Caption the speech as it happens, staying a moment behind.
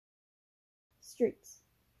Streets.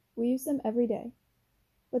 We use them every day,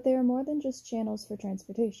 but they are more than just channels for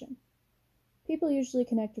transportation. People usually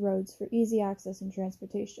connect roads for easy access and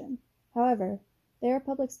transportation. However, they are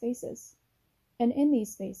public spaces, and in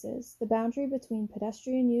these spaces, the boundary between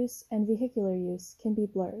pedestrian use and vehicular use can be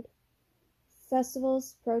blurred.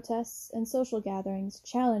 Festivals, protests, and social gatherings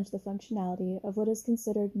challenge the functionality of what is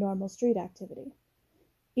considered normal street activity.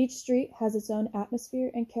 Each street has its own atmosphere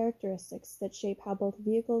and characteristics that shape how both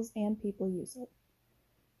vehicles and people use it.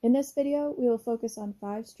 In this video, we will focus on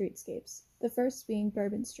 5 streetscapes, the first being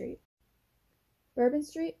Bourbon Street. Bourbon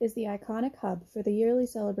Street is the iconic hub for the yearly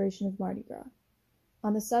celebration of Mardi Gras.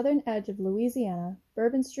 On the southern edge of Louisiana,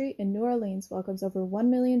 Bourbon Street in New Orleans welcomes over 1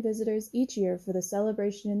 million visitors each year for the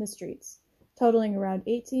celebration in the streets, totaling around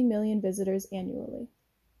 18 million visitors annually.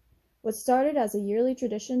 What started as a yearly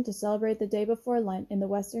tradition to celebrate the day before Lent in the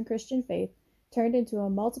Western Christian faith turned into a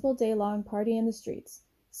multiple day-long party in the streets,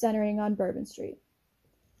 centering on Bourbon Street.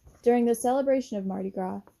 During the celebration of Mardi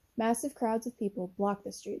Gras, massive crowds of people block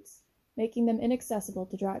the streets, making them inaccessible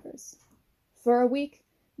to drivers. For a week,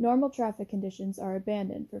 normal traffic conditions are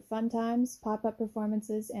abandoned for fun times, pop-up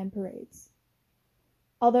performances, and parades.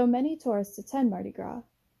 Although many tourists attend Mardi Gras,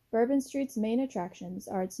 Bourbon Street's main attractions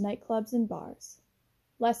are its nightclubs and bars.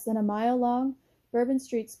 Less than a mile long, Bourbon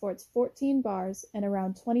Street sports 14 bars and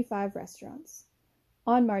around 25 restaurants.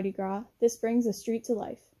 On Mardi Gras, this brings a street to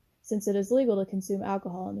life, since it is legal to consume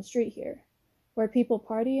alcohol in the street here, where people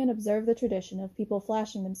party and observe the tradition of people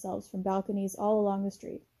flashing themselves from balconies all along the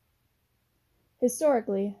street.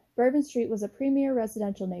 Historically, Bourbon Street was a premier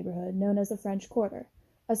residential neighborhood known as the French Quarter,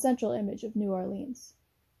 a central image of New Orleans.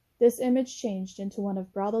 This image changed into one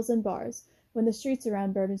of brothels and bars when the streets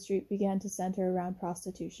around Bourbon Street began to center around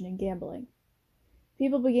prostitution and gambling.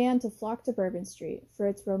 People began to flock to Bourbon Street for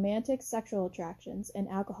its romantic sexual attractions and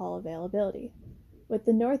alcohol availability, with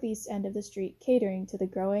the northeast end of the street catering to the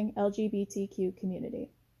growing LGBTQ community.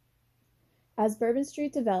 As Bourbon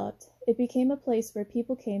Street developed, it became a place where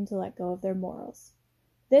people came to let go of their morals.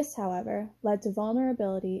 This, however, led to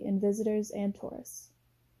vulnerability in visitors and tourists.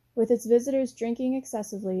 With its visitors drinking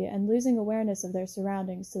excessively and losing awareness of their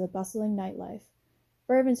surroundings to the bustling nightlife,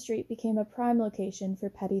 Bourbon Street became a prime location for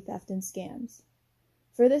petty theft and scams.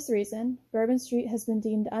 For this reason, Bourbon Street has been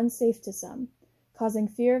deemed unsafe to some, causing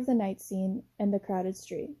fear of the night scene and the crowded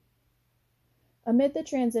street. Amid the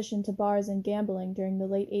transition to bars and gambling during the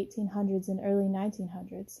late 1800s and early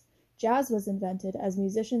 1900s, jazz was invented as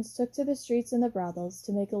musicians took to the streets and the brothels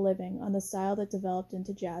to make a living on the style that developed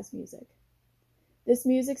into jazz music. This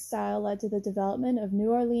music style led to the development of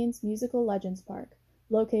New Orleans Musical Legends Park,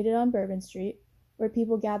 located on Bourbon Street, where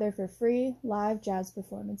people gather for free, live jazz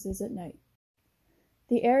performances at night.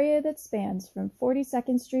 The area that spans from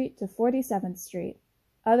 42nd Street to 47th Street,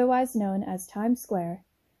 otherwise known as Times Square,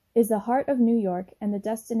 is the heart of New York and the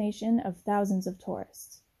destination of thousands of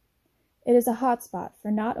tourists. It is a hotspot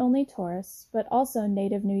for not only tourists, but also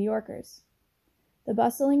native New Yorkers. The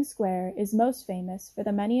bustling square is most famous for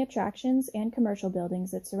the many attractions and commercial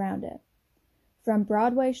buildings that surround it. From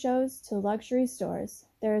Broadway shows to luxury stores,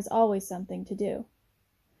 there is always something to do.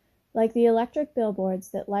 Like the electric billboards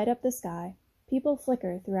that light up the sky, people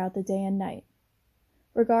flicker throughout the day and night.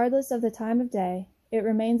 Regardless of the time of day, it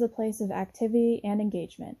remains a place of activity and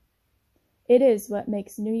engagement. It is what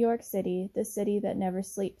makes New York City the city that never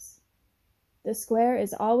sleeps. The square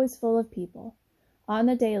is always full of people. On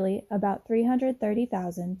the daily, about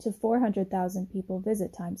 330,000 to 400,000 people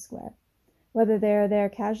visit Times Square, whether they are there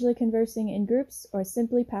casually conversing in groups or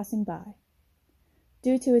simply passing by.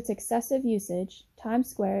 Due to its excessive usage, Times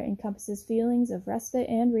Square encompasses feelings of respite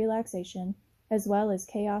and relaxation, as well as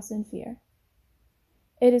chaos and fear.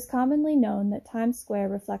 It is commonly known that Times Square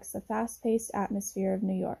reflects the fast-paced atmosphere of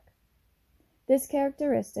New York. This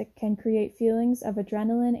characteristic can create feelings of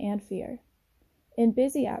adrenaline and fear. In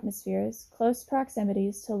busy atmospheres, close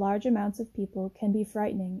proximities to large amounts of people can be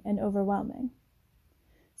frightening and overwhelming.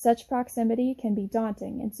 Such proximity can be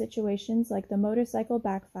daunting in situations like the motorcycle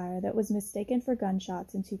backfire that was mistaken for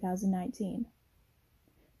gunshots in 2019.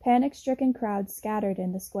 Panic-stricken crowds scattered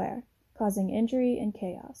in the square, causing injury and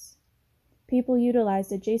chaos. People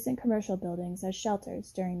utilized adjacent commercial buildings as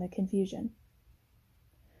shelters during the confusion.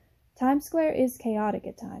 Times Square is chaotic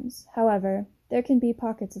at times. However, there can be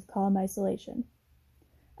pockets of calm isolation.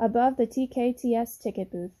 Above the TKTS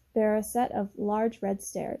ticket booth, there are a set of large red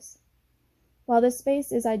stairs. While this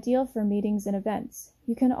space is ideal for meetings and events,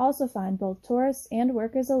 you can also find both tourists and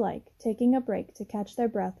workers alike taking a break to catch their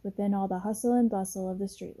breath within all the hustle and bustle of the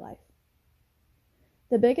street life.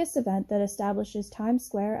 The biggest event that establishes Times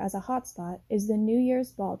Square as a hotspot is the New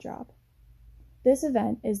Year's Ball Drop. This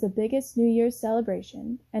event is the biggest New Year's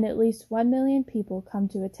celebration, and at least 1 million people come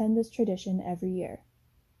to attend this tradition every year.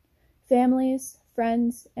 Families,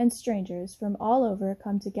 friends, and strangers from all over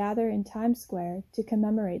come to gather in Times Square to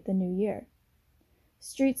commemorate the new year.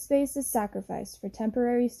 Street space is sacrificed for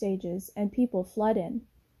temporary stages, and people flood in,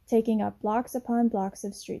 taking up blocks upon blocks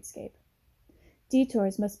of streetscape.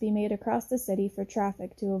 Detours must be made across the city for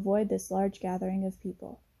traffic to avoid this large gathering of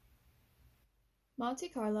people. Monte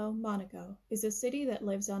Carlo, Monaco, is a city that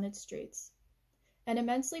lives on its streets. An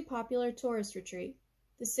immensely popular tourist retreat,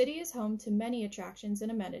 the city is home to many attractions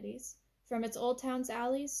and amenities, from its Old Town's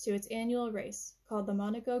alleys to its annual race, called the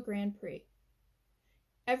Monaco Grand Prix.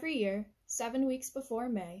 Every year, 7 weeks before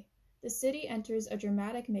May, the city enters a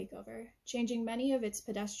dramatic makeover, changing many of its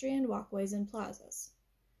pedestrian walkways and plazas.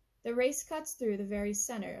 The race cuts through the very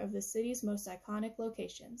center of the city's most iconic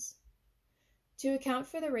locations. To account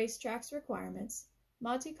for the racetrack's requirements,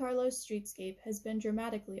 Monte Carlo's streetscape has been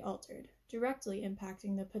dramatically altered, directly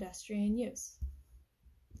impacting the pedestrian use.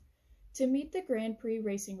 To meet the Grand Prix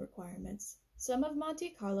racing requirements, some of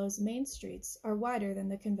Monte Carlo's main streets are wider than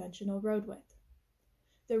the conventional road width.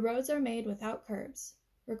 The roads are made without curbs,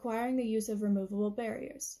 requiring the use of removable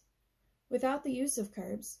barriers. Without the use of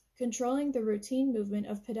curbs, controlling the routine movement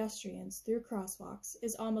of pedestrians through crosswalks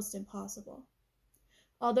is almost impossible.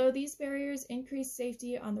 Although these barriers increase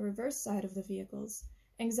safety on the reverse side of the vehicles,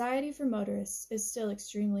 anxiety for motorists is still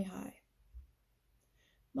extremely high.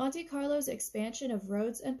 Monte Carlo's expansion of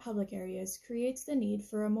roads and public areas creates the need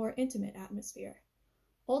for a more intimate atmosphere.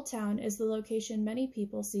 Old Town is the location many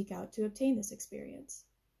people seek out to obtain this experience.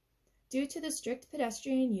 Due to the strict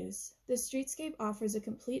pedestrian use, the streetscape offers a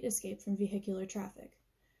complete escape from vehicular traffic.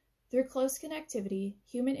 Through close connectivity,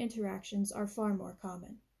 human interactions are far more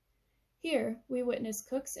common. Here, we witness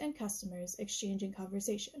cooks and customers exchanging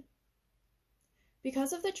conversation.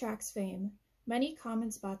 Because of the track's fame, many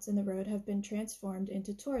common spots in the road have been transformed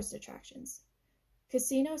into tourist attractions.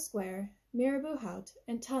 Casino Square, Mirabeau Haute,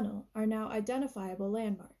 and Tunnel are now identifiable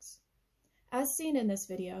landmarks. As seen in this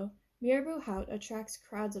video, Mirabeau Haute attracts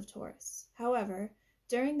crowds of tourists. However,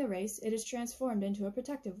 during the race, it is transformed into a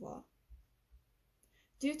protective wall.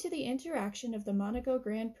 Due to the interaction of the Monaco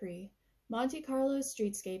Grand Prix, Monte Carlo's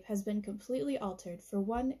streetscape has been completely altered for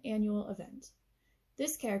one annual event.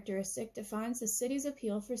 This characteristic defines the city's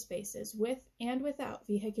appeal for spaces with and without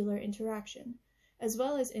vehicular interaction, as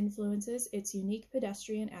well as influences its unique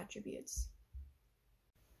pedestrian attributes.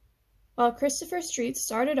 While Christopher Street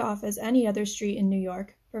started off as any other street in New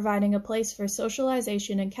York, providing a place for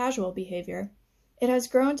socialization and casual behavior, it has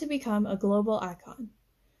grown to become a global icon.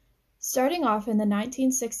 Starting off in the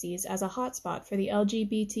 1960s as a hotspot for the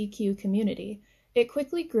LGBTQ community, it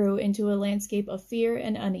quickly grew into a landscape of fear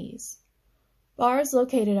and unease. Bars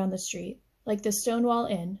located on the street, like the Stonewall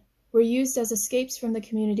Inn, were used as escapes from the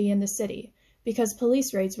community in the city because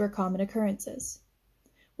police raids were common occurrences.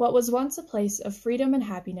 What was once a place of freedom and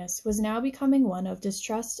happiness was now becoming one of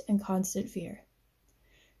distrust and constant fear.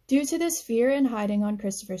 Due to this fear and hiding on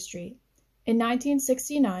Christopher Street, in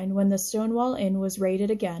 1969, when the Stonewall Inn was raided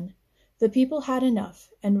again, the people had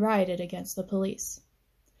enough and rioted against the police.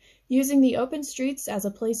 Using the open streets as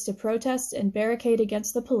a place to protest and barricade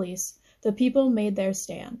against the police, the people made their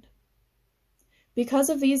stand.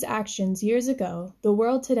 Because of these actions years ago, the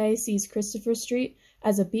world today sees Christopher Street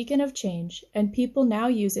as a beacon of change, and people now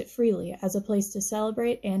use it freely as a place to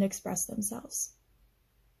celebrate and express themselves.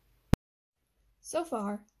 So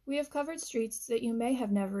far, we have covered streets that you may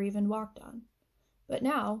have never even walked on. But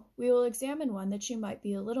now, we will examine one that you might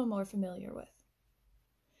be a little more familiar with.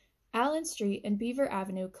 Allen Street and Beaver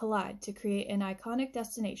Avenue collide to create an iconic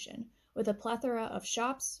destination with a plethora of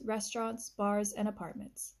shops, restaurants, bars, and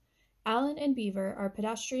apartments. Allen and Beaver are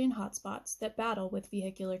pedestrian hotspots that battle with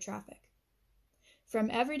vehicular traffic. From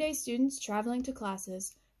everyday students traveling to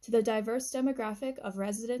classes to the diverse demographic of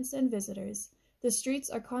residents and visitors, the streets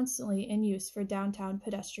are constantly in use for downtown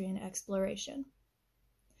pedestrian exploration.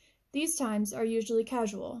 These times are usually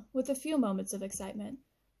casual, with a few moments of excitement,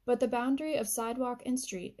 but the boundary of sidewalk and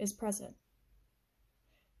street is present.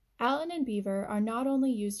 Allen and Beaver are not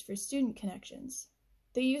only used for student connections.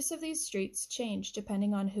 The use of these streets change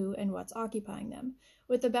depending on who and what's occupying them,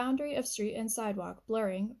 with the boundary of street and sidewalk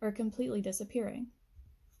blurring or completely disappearing.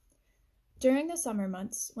 During the summer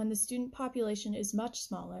months, when the student population is much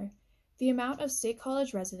smaller, the amount of State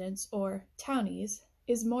College residents, or townies,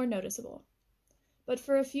 is more noticeable. But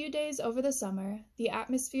for a few days over the summer, the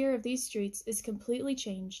atmosphere of these streets is completely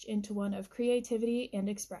changed into one of creativity and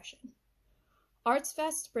expression. Arts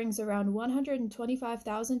Fest brings around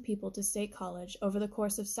 125,000 people to State College over the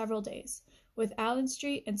course of several days, with Allen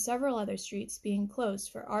Street and several other streets being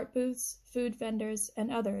closed for art booths, food vendors,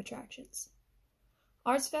 and other attractions.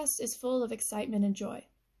 ArtsFest is full of excitement and joy.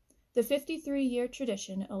 The 53-year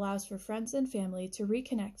tradition allows for friends and family to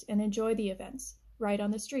reconnect and enjoy the events right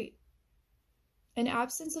on the street. An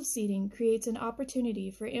absence of seating creates an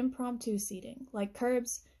opportunity for impromptu seating, like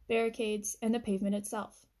curbs, barricades, and the pavement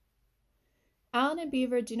itself. Allen and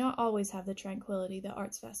Beaver do not always have the tranquility that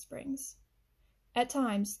ArtsFest brings. At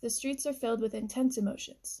times, the streets are filled with intense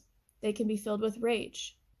emotions. They can be filled with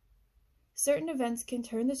rage. Certain events can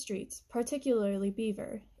turn the streets, particularly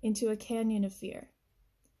Beaver, into a canyon of fear.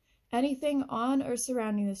 Anything on or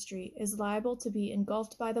surrounding the street is liable to be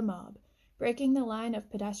engulfed by the mob, breaking the line of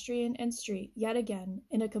pedestrian and street yet again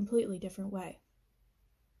in a completely different way.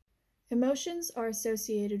 Emotions are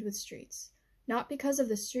associated with streets, not because of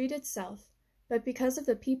the street itself, but because of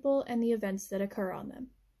the people and the events that occur on them.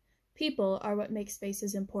 People are what make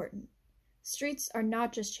spaces important. Streets are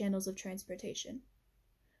not just channels of transportation.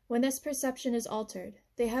 When this perception is altered,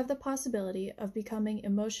 they have the possibility of becoming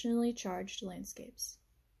emotionally charged landscapes.